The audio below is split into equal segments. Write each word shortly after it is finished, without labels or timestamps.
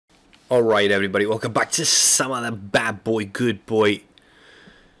Alright everybody, welcome back to some other bad boy, good boy.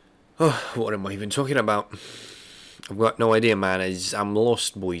 Oh, what am I even talking about? I've got no idea, man. I'm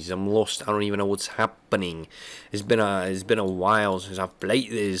lost, boys. I'm lost. I don't even know what's happening. It's been a while since I've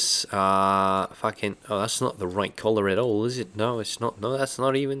played this. Oh, that's not the right color at all, is it? No, it's not. No, that's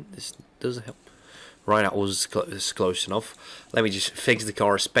not even. This doesn't help. Right, that was close enough. Let me just fix the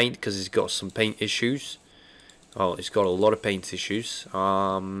car's paint because it's got some paint issues. Oh, it's got a lot of paint issues.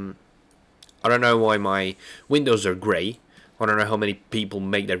 I don't know why my windows are grey. I don't know how many people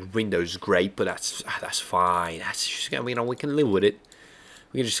make their windows grey, but that's fine. That's just, we can live with it.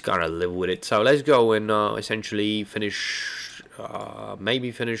 We just gotta live with it. So let's go and essentially finish,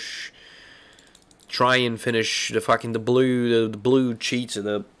 try and finish the blue cheats and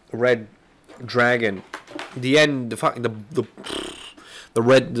the red dragon.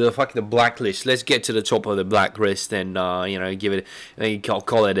 The blacklist. Let's get to the top of the blacklist and give it.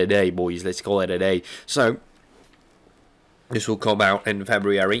 Call it a day, boys. Let's call it a day. So this will come out in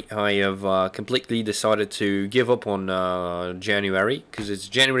February. I have completely decided to give up on January because it's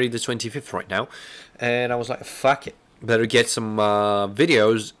January the 25th right now, and I was like, fuck it, better get some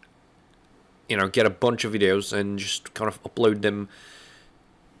videos. Get a bunch of videos and just kind of upload them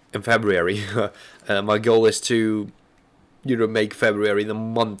in February. My goal is to make February the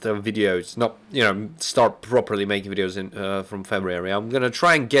month of videos, not start properly making videos in from February. I'm gonna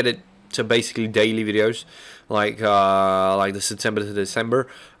try and get it to basically daily videos, like the September to December,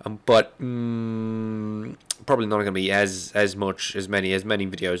 but probably not gonna be as many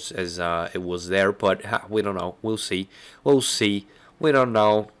videos as it was there. But we don't know. We'll see. We don't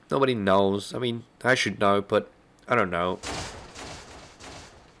know. Nobody knows. I mean, I should know, but I don't know.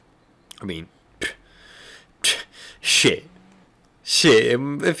 I mean, shit.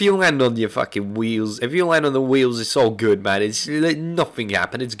 If you land on your fucking wheels, if you land on the wheels, it's all good, man. It's nothing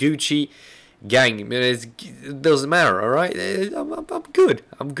happened. It's Gucci gang. I mean, it doesn't matter, all right? I'm good.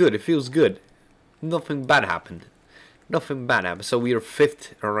 I'm good. It feels good. Nothing bad happened. So we are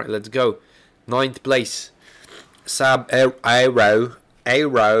 5th. All right, let's go. 9th place. Sab Aero.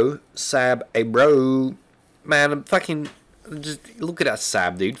 Sab Aero. Man, I'm fucking. Just look at that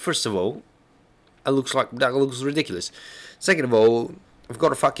Sab, dude. First of all, that looks ridiculous. Second of all, I've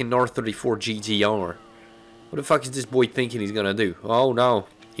got a fucking R34 GTR. What the fuck is this boy thinking he's gonna do? Oh no.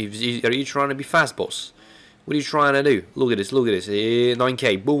 Are you trying to be fast, boss? What are you trying to do? Look at this,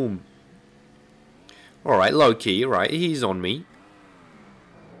 9K, boom. Alright, low key, right, he's on me.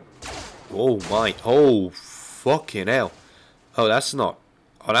 Oh my, oh fucking hell. Oh, that's not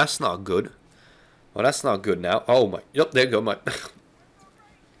good. Oh, that's not good now. Oh my, yep, there you go, my.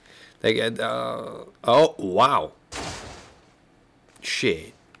 They get, oh, wow.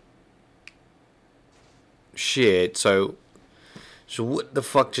 Shit. So what the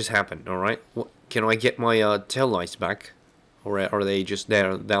fuck just happened? All right. What can I get my tail lights back, or are they just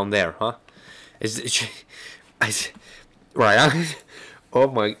down there? Huh? Is it? Right. Oh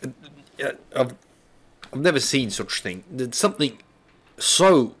my. I've never seen such thing. Did something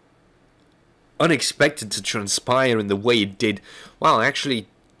so unexpected to transpire in the way it did. Wow, actually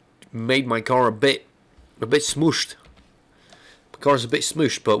made my car a bit smooshed. Car's a bit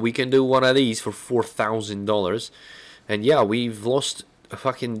smooshed, but we can do one of these for $4,000, and yeah, we've lost a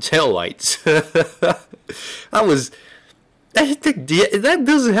fucking tail lights. that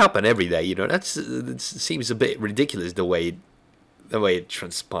doesn't happen every day, That seems a bit ridiculous the way it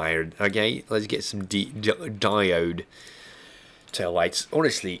transpired. Okay, let's get some diode tail lights.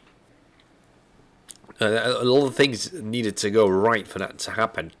 Honestly, a lot of things needed to go right for that to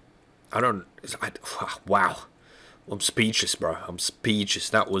happen. Wow. I'm speechless, bro. I'm speechless.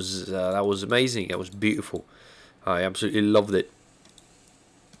 That was amazing. That was beautiful. I absolutely loved it.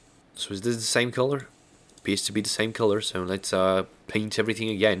 So is this the same color? Appears to be the same color. So let's paint everything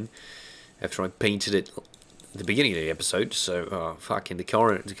again. After I painted it at the beginning of the episode. So fucking the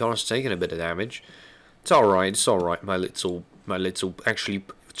car's taking a bit of damage. It's all right. It's all right. My little actually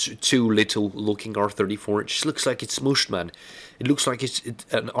too little looking R34. It just looks like it's smooshed, man. It looks like an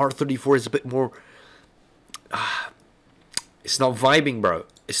R34 is a bit more. It's not vibing, bro.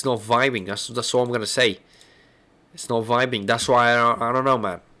 It's not vibing. That's all I'm gonna say. It's not vibing. That's why I don't know,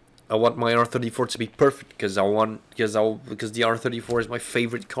 man. I want my R34 to be perfect because the R34 is my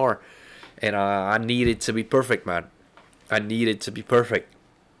favorite car, and I need it to be perfect, man. I need it to be perfect.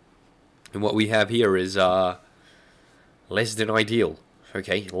 And what we have here is less than ideal.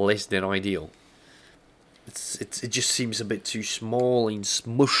 Okay, less than ideal. It just seems a bit too small and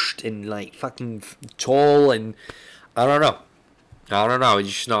smushed and like fucking tall, and I don't know.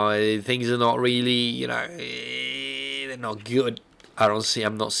 Just things are not really, they're not good.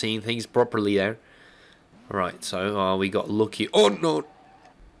 I'm not seeing things properly there. Right, so we got lucky. Oh no,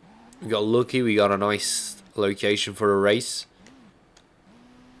 we got lucky. We got a nice location for a race.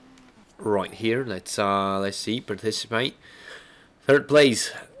 Right here, let's see, participate. Third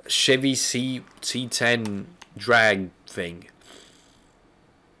place, Chevy C10 drag thing.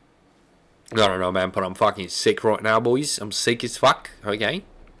 I don't know, man, but I'm fucking sick right now, boys. I'm sick as fuck. Okay.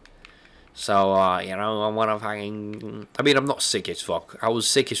 So you know, I wanna fucking. I mean, I'm not sick as fuck. I was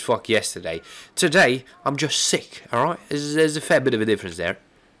sick as fuck yesterday. Today, I'm just sick. All right. There's a fair bit of a difference there.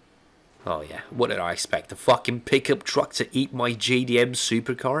 Oh yeah. What did I expect? A fucking pickup truck to eat my JDM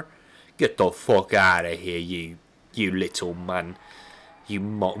supercar? Get the fuck out of here, you little man. You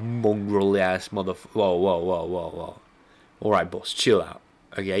mongrel ass motherfucker. Whoa. Alright, boss, chill out.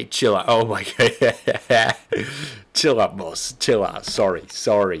 Okay, chill out. Oh my god. Chill out, boss. Chill out. Sorry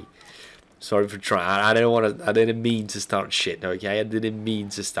for trying. I didn't mean to start shit, okay? I didn't mean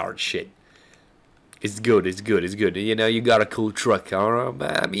to start shit. It's good. You know, you got a cool truck,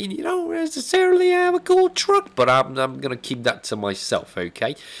 alright? I mean, you don't necessarily have a cool truck, but I'm gonna keep that to myself,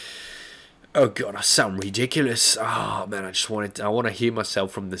 okay? Oh god, I sound ridiculous. Oh man, I want to hear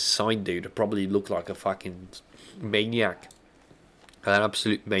myself from the side, dude. I probably look like a fucking maniac. An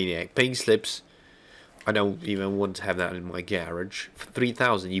absolute maniac. Pink slips. I don't even want to have that in my garage. For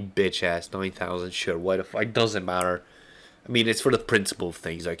 3,000, you bitch ass. 9,000, sure. Why the fuck? It doesn't matter. I mean, it's for the principle of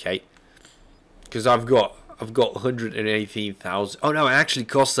things, okay? Because I've got 118,000. Oh no, it actually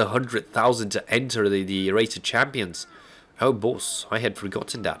costs 100,000 to enter the Race of Champions. Oh boss, I had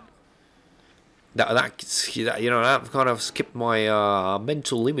forgotten that. That you know, I've kind of skipped my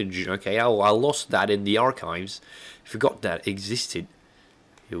mental image. Okay, I lost that in the archives. Forgot that existed.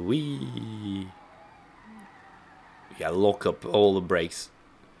 Yeah, lock up all the brakes.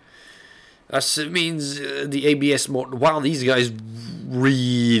 That means the ABS mode. Wow, these guys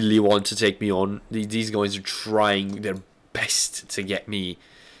really want to take me on. These guys are trying their best to get me.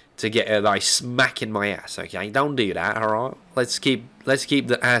 To get a nice smack in my ass, okay? Don't do that, alright? Let's keep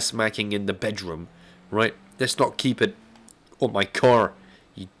the ass smacking in the bedroom, right? Let's not keep it on my car,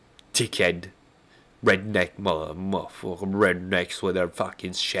 you dickhead. Redneck motherfucking rednecks with their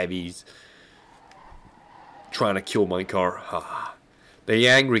fucking Chevys. Trying to kill my car.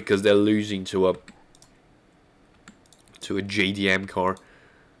 They're angry because they're losing to a JDM car.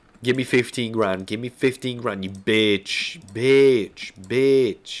 Give me 15 grand. Give me 15 grand, you bitch.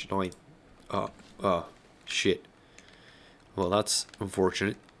 No, shit. Well, that's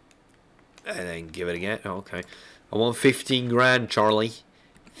unfortunate. And then give it again. Oh, okay. I want 15 grand, Charlie.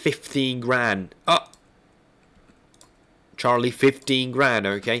 15 grand. Oh. Charlie, 15 grand,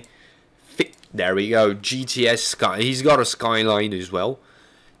 okay. There we go. GTS Sky. He's got a Skyline as well,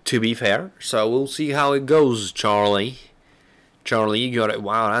 to be fair. So we'll see how it goes, Charlie. Charlie, you got it.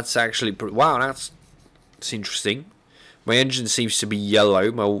 Wow, that's actually wow. That's interesting. My engine seems to be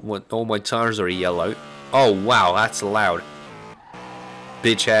yellow. All my tires are yellow. Oh wow, that's loud.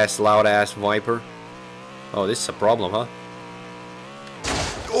 Bitch ass, loud ass Viper. Oh, this is a problem, huh?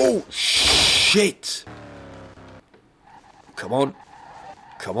 Oh shit! Come on,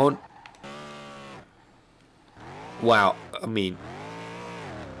 come on. Wow, I mean,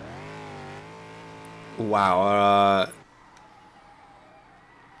 wow.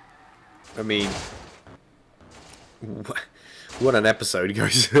 I mean, what an episode,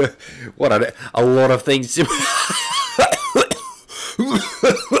 guys. What a lot of things.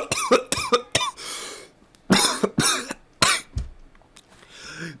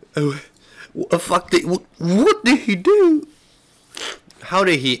 What the fuck what did he do? How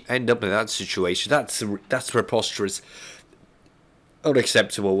did he end up in that situation? That's preposterous.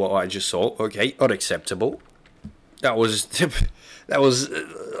 Unacceptable what I just saw. Okay, unacceptable. That was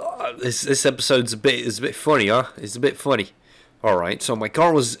this episode's a bit funny, huh? It's a bit funny. All right, so my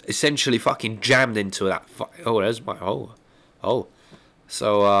car was essentially fucking jammed into that. Oh, there's my oh.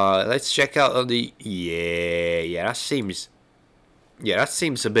 So let's check out the yeah. That seems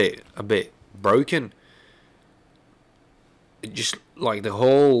a bit broken. It just like the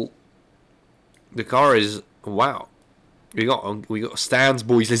car is wow. We got stands,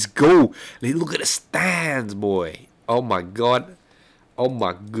 boys. Let's go. Look at the stands, boy. Oh my god. Oh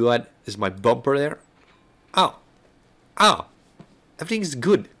my god. Is my bumper there? Oh. Everything's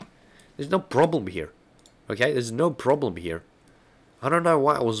good. There's no problem here. Okay, there's no problem here. I don't know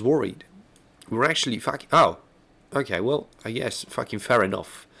why I was worried. We're actually fucking oh. Okay, well, I guess fucking fair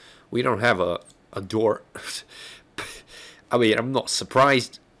enough. We don't have a door. I mean, I'm not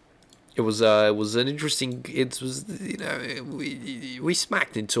surprised. It was an interesting. It was, you know, we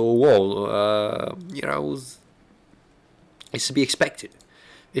smacked into a wall. You know, It's to be expected.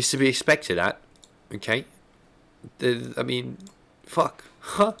 It's to be expected, that. Okay? I mean, fuck.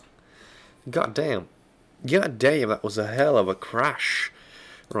 Huh? God damn. God damn, that was a hell of a crash.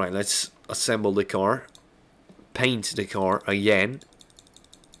 Right, let's assemble the car. Paint the car again.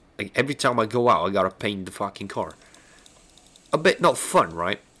 Like, every time I go out, I gotta paint the fucking car. A bit not fun,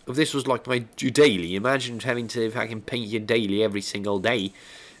 right? If this was like my daily, imagine having to fucking paint your daily every single day.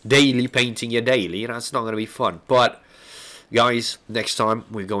 Daily painting your daily, that's not gonna be fun. But, guys, next time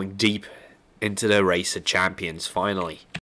we're going deep into the Race of Champions, finally.